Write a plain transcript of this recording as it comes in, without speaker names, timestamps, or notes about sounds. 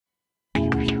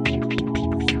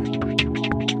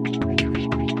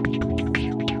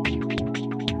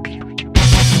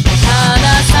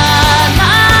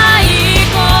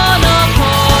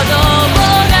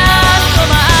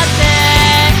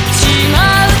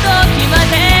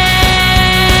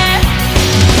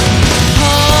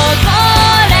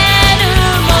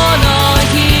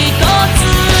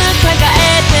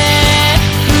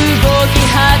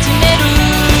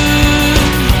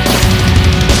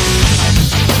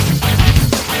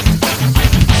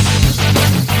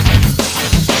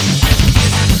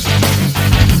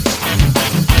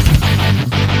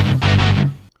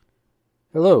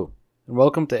and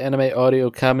welcome to Anime Audio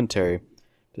Commentary.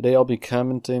 Today I'll be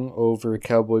commenting over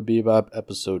Cowboy Bebop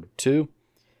Episode 2.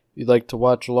 If you'd like to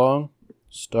watch along,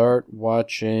 start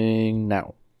watching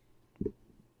now.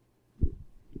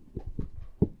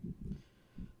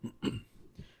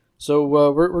 So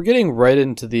we're getting right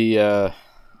into the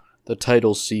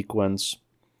title sequence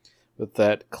with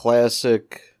that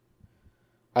classic,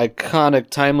 iconic,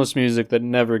 timeless music that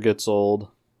never gets old.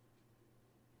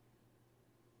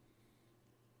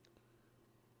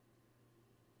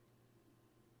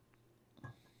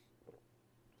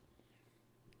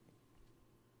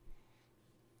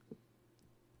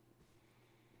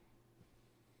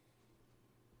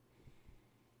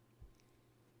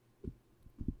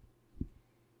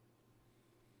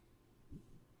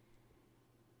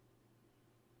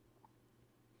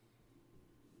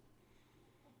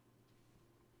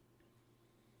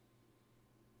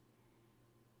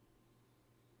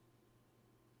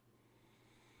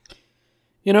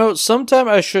 You know, sometime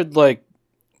I should,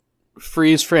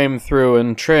 freeze frame through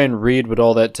and try and read what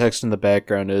all that text in the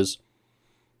background is.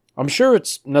 I'm sure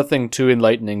it's nothing too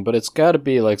enlightening, but it's gotta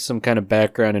be, some kind of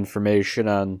background information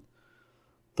on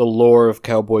the lore of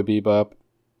Cowboy Bebop.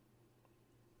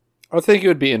 I think it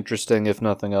would be interesting, if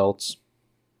nothing else.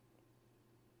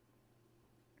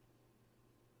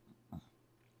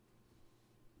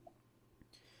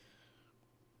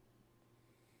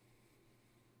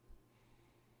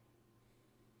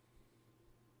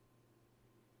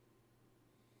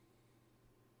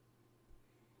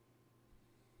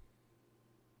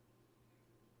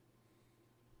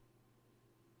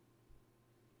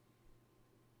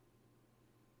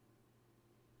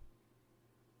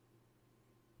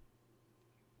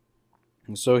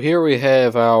 So here we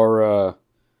have our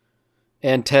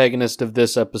antagonist of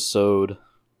this episode,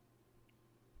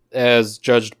 as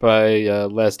judged by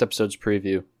last episode's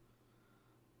preview.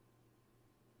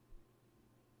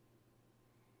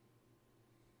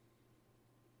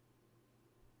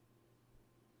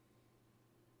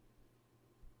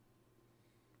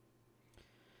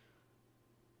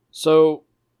 So,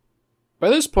 by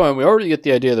this point, we already get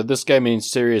the idea that this guy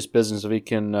means serious business if he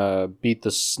can beat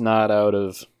the snot out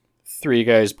of three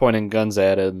guys pointing guns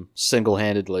at him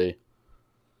single-handedly.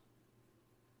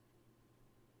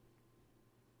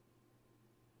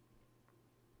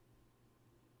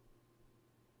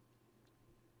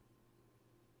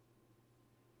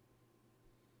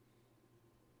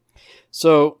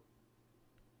 So,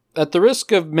 at the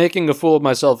risk of making a fool of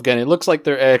myself again, it looks like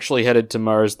they're actually headed to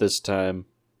Mars this time,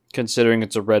 considering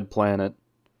it's a red planet.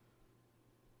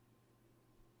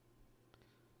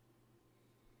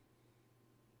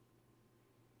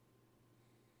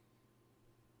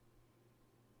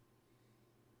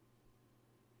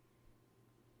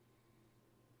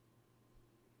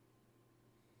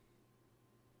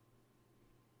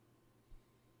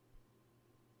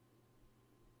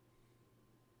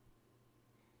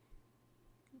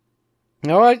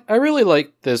 No, I really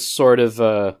like this sort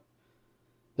of,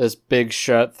 this big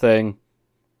shot thing.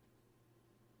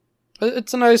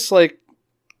 It's a nice,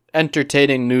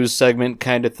 entertaining news segment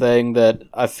kind of thing that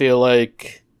I feel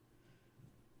like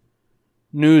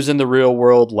news in the real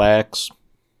world lacks.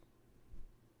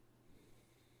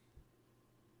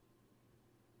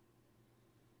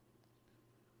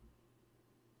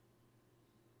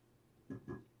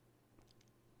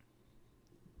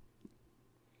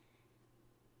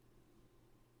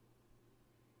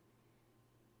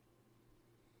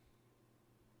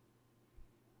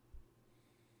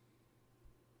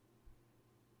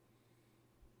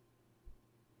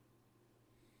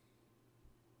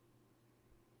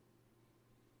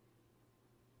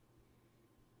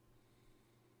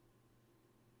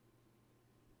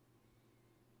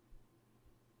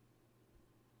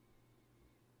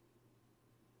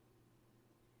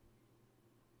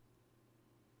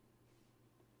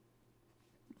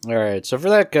 Alright, so for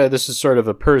that guy, this is sort of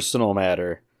a personal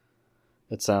matter,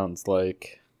 it sounds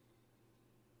like.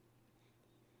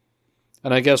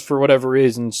 And I guess for whatever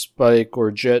reason, Spike or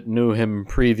Jet knew him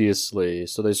previously,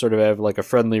 so they sort of have a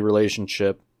friendly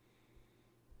relationship.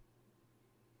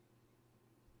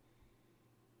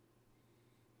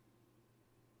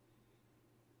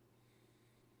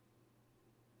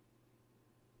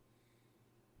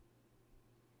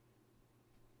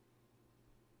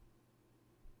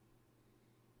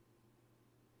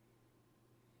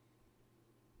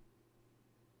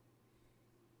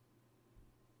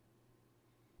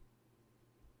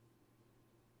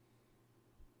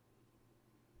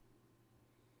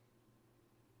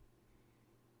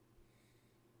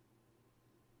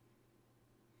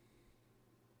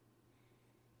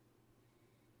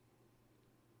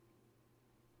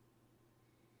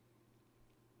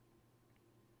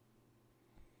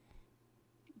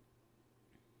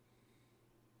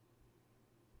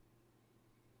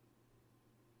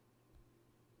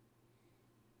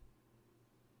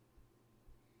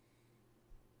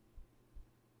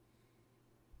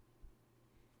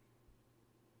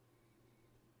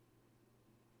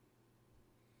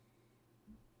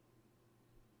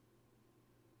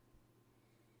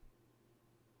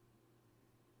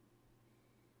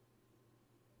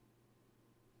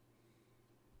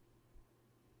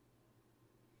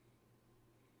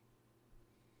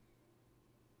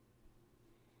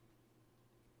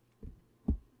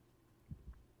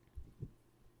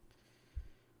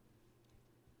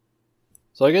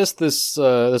 So I guess this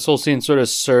whole scene sort of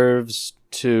serves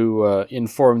to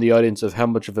inform the audience of how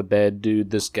much of a bad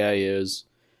dude this guy is,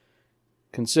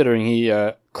 considering he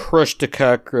crushed a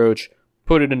cockroach,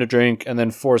 put it in a drink, and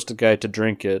then forced a guy to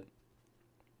drink it.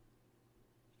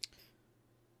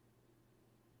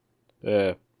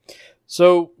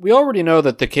 So we already know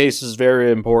that the case is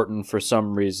very important for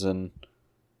some reason.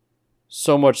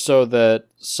 So much so that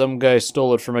some guy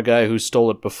stole it from a guy who stole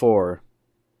it before.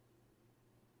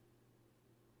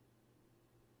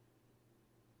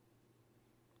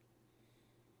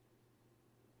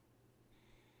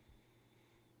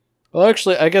 Well,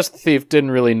 actually, I guess the thief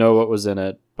didn't really know what was in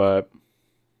it, but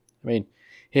I mean,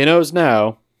 he knows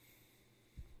now.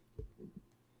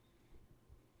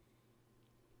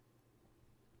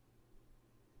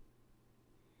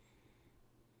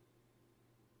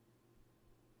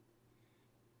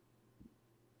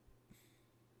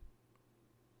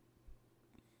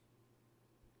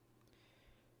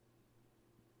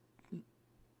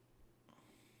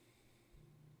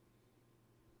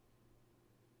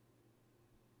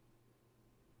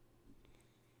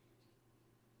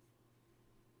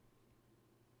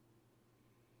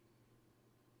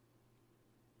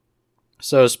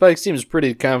 So Spike seems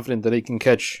pretty confident that he can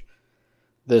catch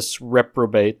this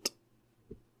reprobate.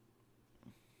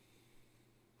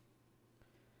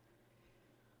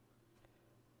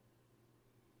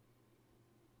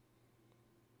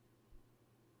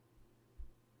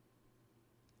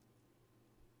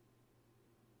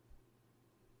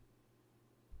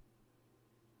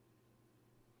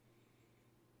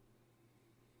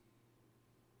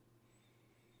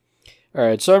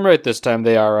 Alright, so I'm right this time.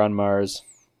 They are on Mars.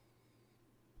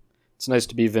 It's nice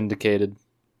to be vindicated.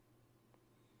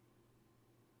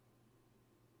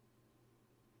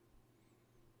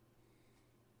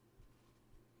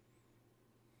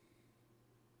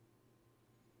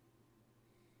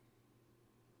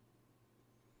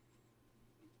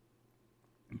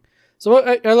 So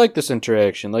I like this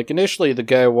interaction. Like, initially the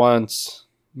guy wants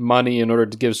money in order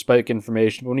to give Spike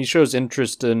information. When he shows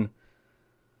interest in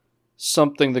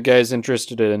something the guy's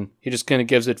interested in, he just kind of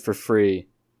gives it for free.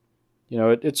 You know,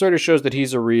 it sort of shows that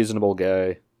he's a reasonable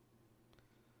guy.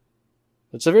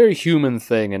 It's a very human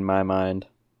thing in my mind.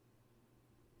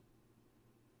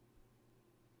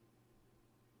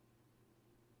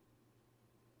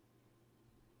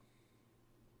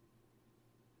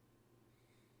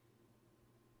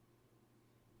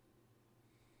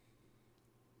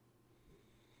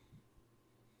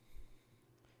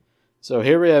 So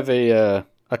here we have a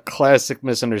classic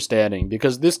misunderstanding,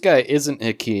 because this guy isn't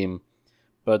Hakeem,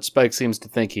 but Spike seems to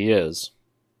think he is.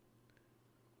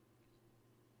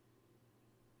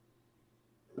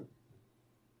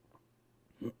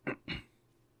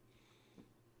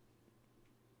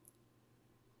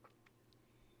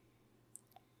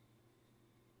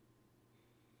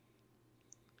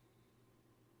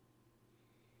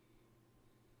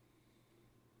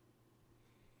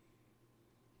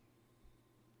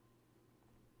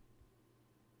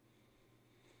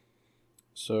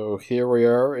 So here we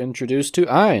are introduced to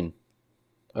Ein,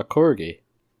 a corgi.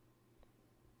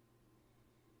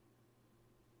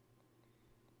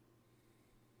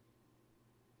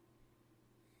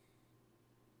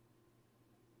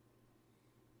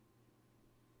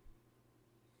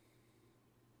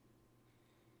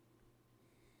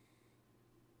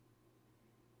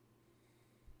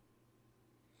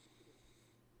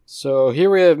 So here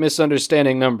we have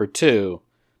misunderstanding number 2.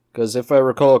 Because if I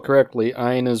recall correctly,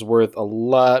 Ein is worth a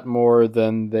lot more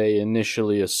than they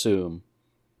initially assume.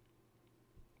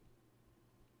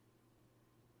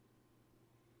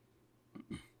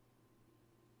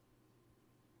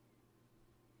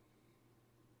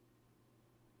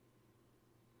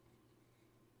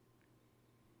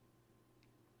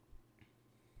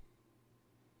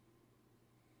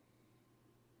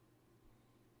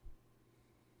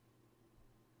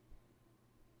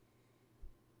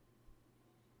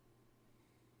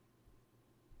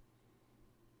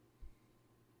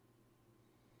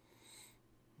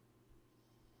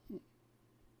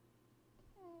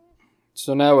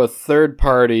 So now a third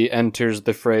party enters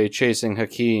the fray, chasing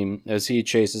Hakeem as he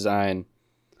chases Ein.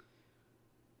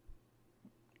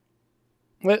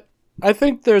 But I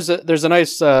think there's a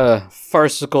nice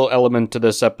farcical element to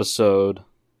this episode.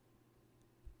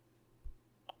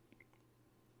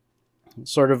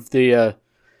 Sort of the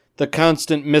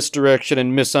constant misdirection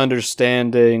and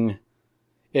misunderstanding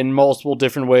in multiple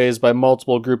different ways by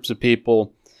multiple groups of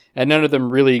people, and none of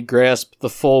them really grasp the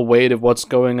full weight of what's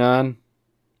going on.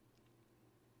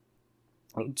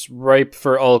 It's ripe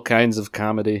for all kinds of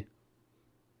comedy.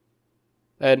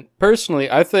 And personally,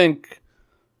 I think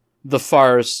the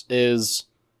farce is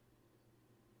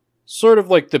sort of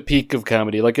like the peak of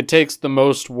comedy. Like, it takes the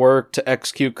most work to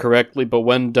execute correctly, but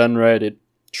when done right, it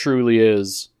truly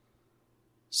is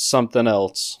something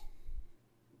else.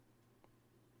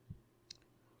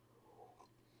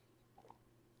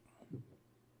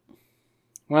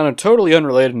 On a totally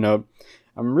unrelated note,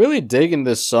 I'm really digging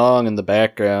this song in the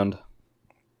background.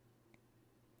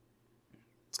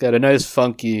 It's got a nice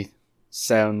funky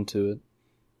sound to it.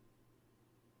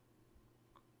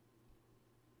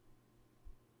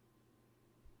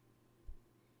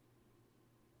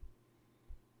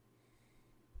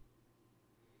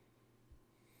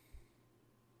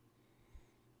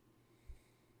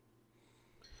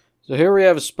 So here we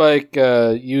have Spike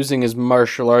using his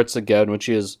martial arts again, which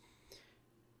he is,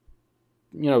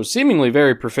 seemingly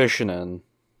very proficient in.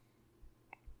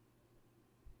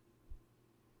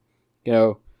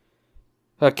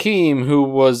 Hakeem, who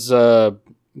was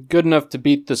good enough to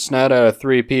beat the snot out of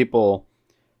 3 people,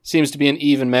 seems to be an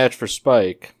even match for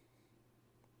Spike.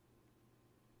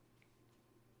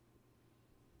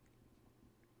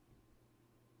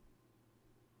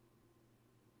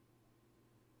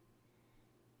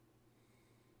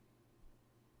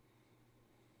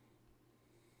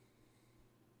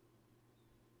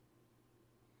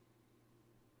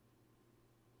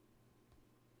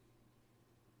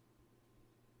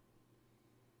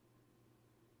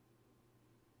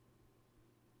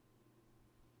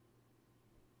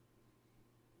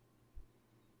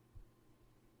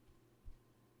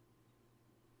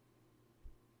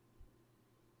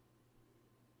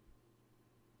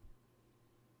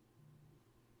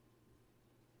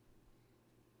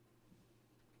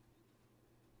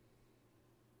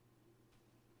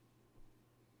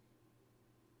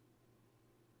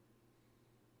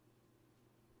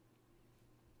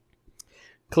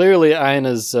 Clearly,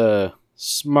 Aina's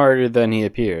smarter than he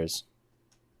appears.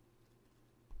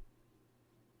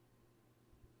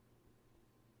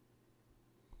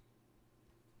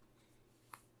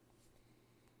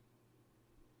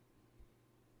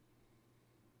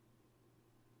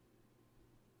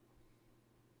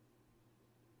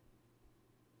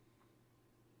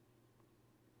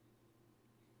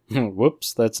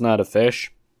 Whoops, that's not a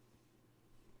fish.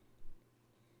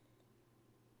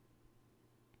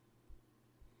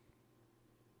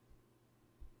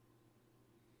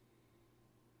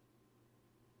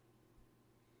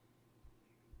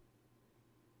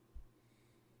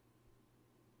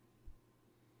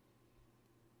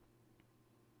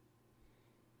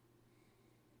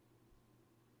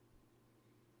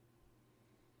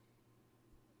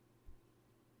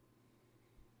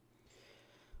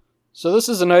 So this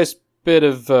is a nice bit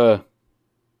of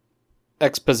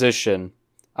exposition.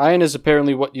 Ian is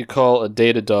apparently what you call a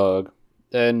data dog,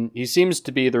 and he seems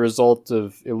to be the result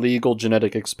of illegal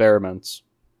genetic experiments.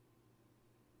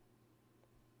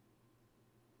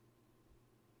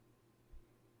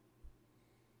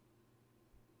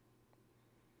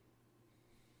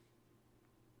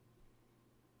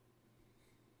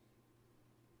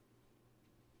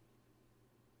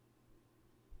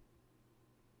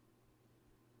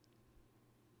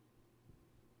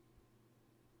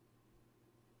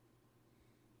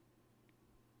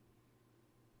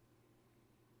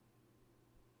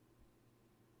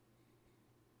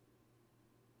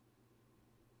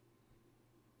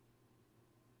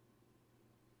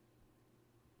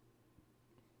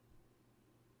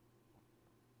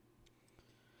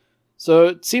 So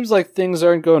it seems like things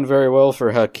aren't going very well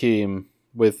for Hakim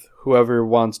with whoever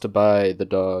wants to buy the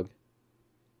dog.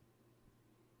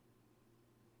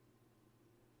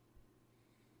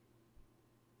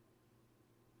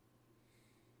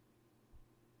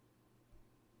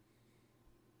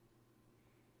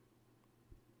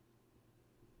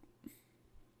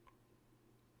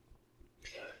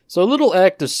 So a little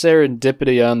act of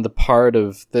serendipity on the part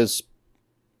of this,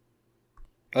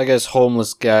 I guess,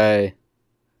 homeless guy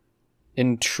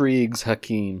intrigues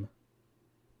Hakim.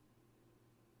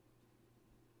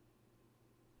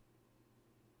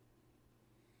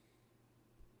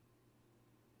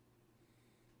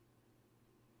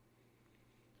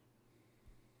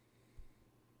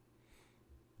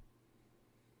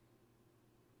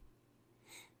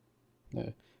 Yeah.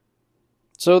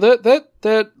 So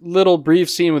that little brief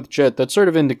scene with Jet, that sort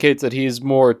of indicates that he's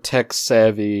more tech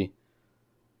savvy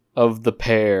of the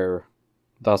pair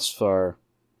thus far.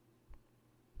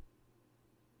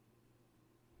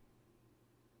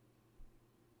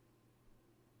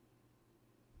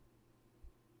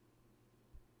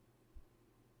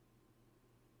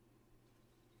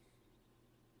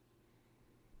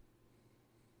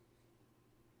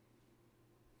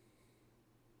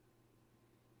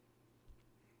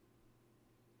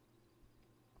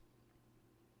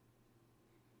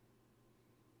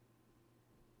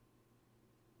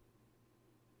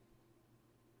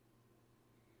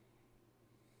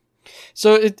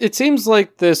 So it seems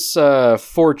like this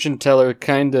fortune teller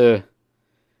kind of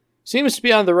seems to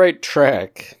be on the right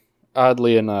track,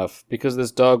 oddly enough, because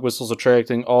this dog whistle's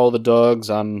attracting all the dogs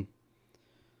on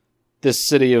this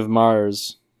city of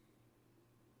Mars.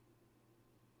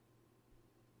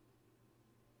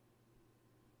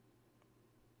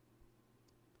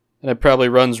 And it probably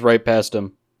runs right past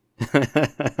him.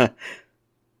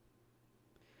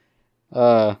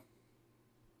 uh,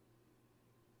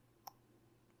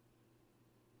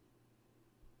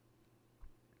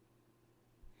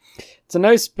 it's a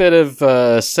nice bit of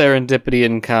serendipity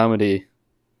and comedy.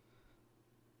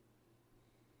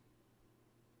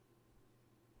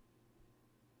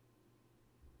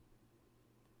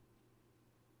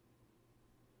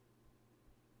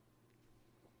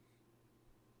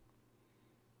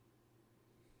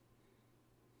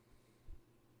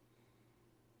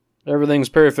 Everything's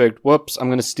perfect. Whoops, I'm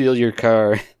gonna steal your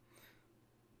car.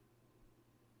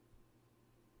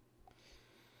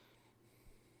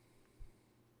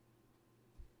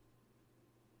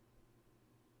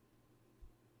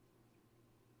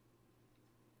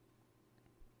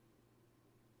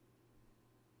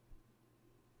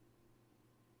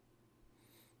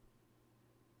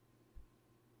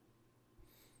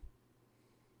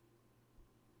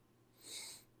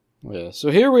 Yeah,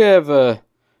 so here we have a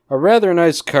rather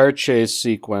nice car chase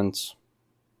sequence.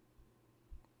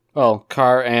 Well,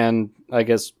 car and, I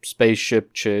guess,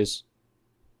 spaceship chase.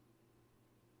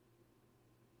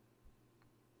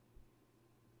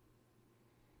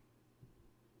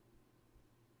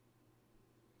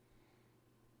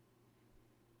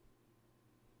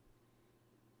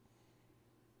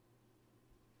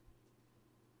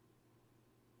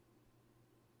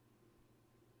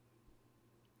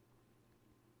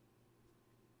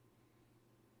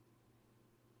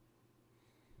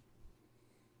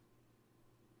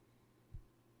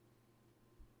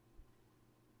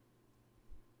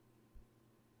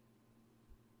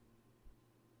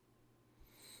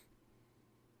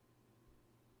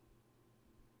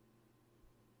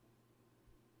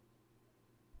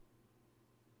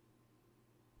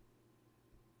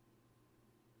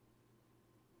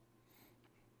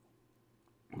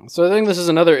 So I think this is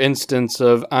another instance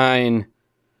of Ein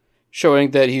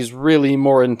showing that he's really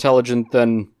more intelligent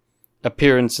than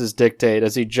appearances dictate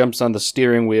as he jumps on the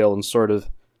steering wheel and sort of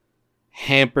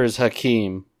hampers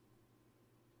Hakim.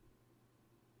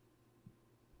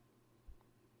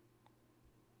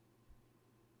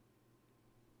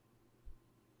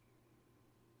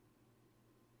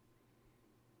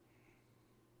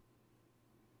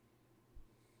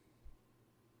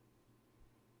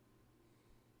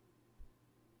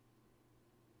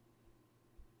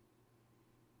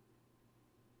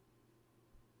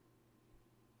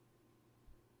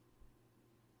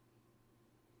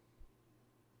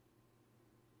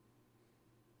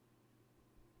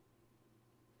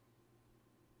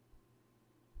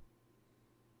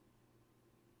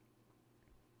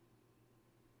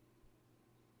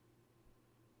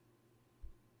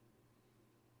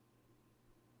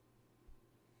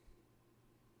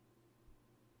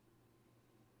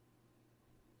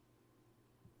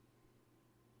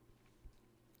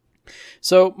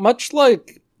 So, much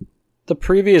like the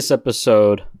previous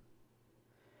episode,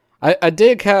 I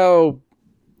dig how,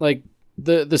 like,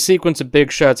 the sequence of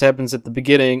big shots happens at the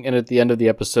beginning and at the end of the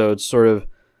episode, sort of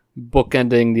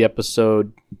bookending the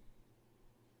episode.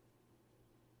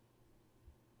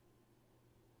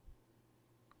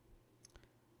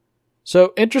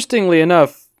 So, interestingly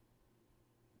enough,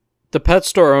 the pet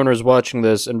store owner is watching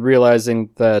this and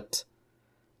realizing that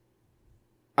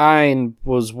Ein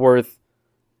was worth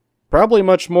probably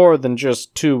much more than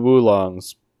just 2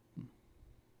 Wulongs.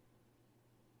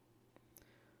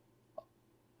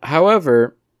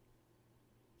 However,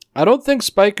 I don't think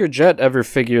Spike or Jet ever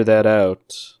figure that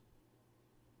out.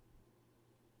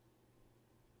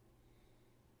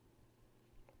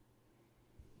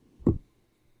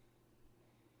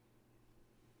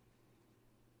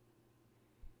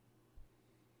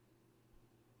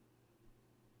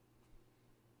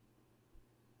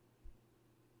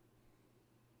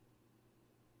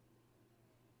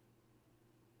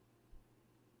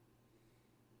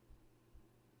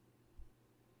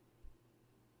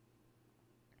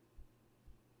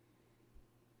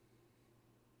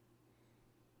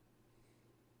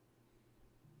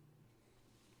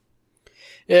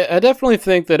 Yeah, I definitely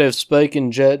think that if Spike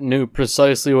and Jet knew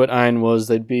precisely what Ein was,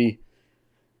 they'd be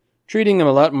treating him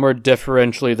a lot more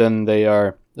deferentially than they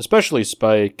are, especially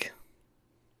Spike.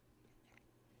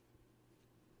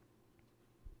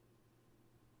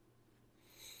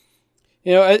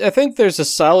 You know, I think there's a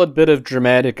solid bit of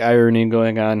dramatic irony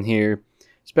going on here,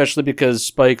 especially because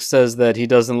Spike says that he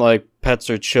doesn't like pets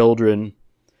or children.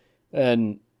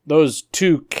 And those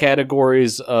two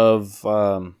categories of,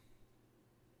 well,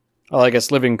 I guess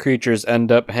living creatures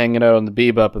end up hanging out on the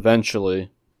Bebop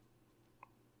eventually.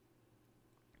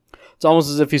 It's almost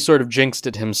as if he sort of jinxed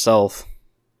it himself.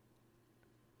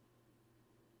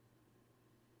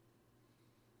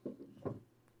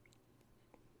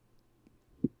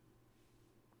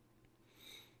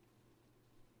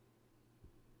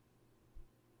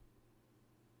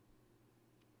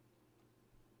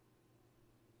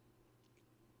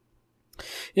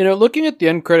 You know, looking at the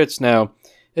end credits now,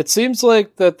 it seems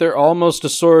like that they're almost a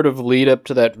sort of lead up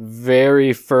to that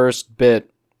very first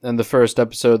bit in the first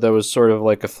episode that was sort of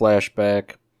like a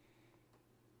flashback.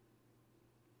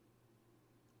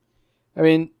 I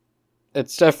mean,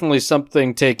 it's definitely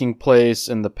something taking place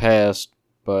in the past,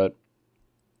 but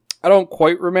I don't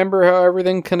quite remember how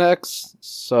everything connects,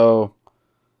 so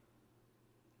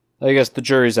I guess the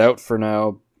jury's out for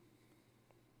now.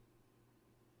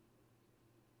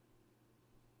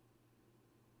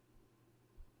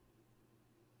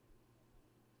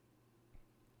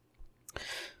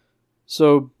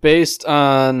 So, based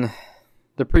on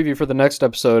the preview for the next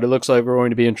episode, it looks like we're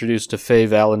going to be introduced to Faye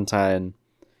Valentine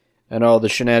and all the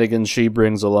shenanigans she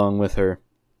brings along with her.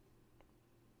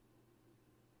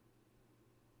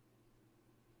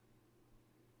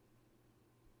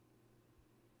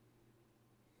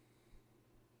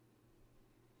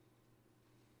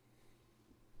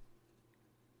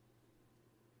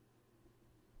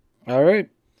 Alright,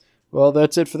 well,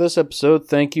 that's it for this episode.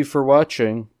 Thank you for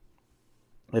watching.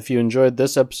 If you enjoyed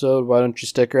this episode, why don't you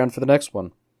stick around for the next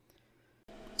one?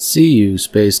 See you,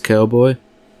 Space Cowboy.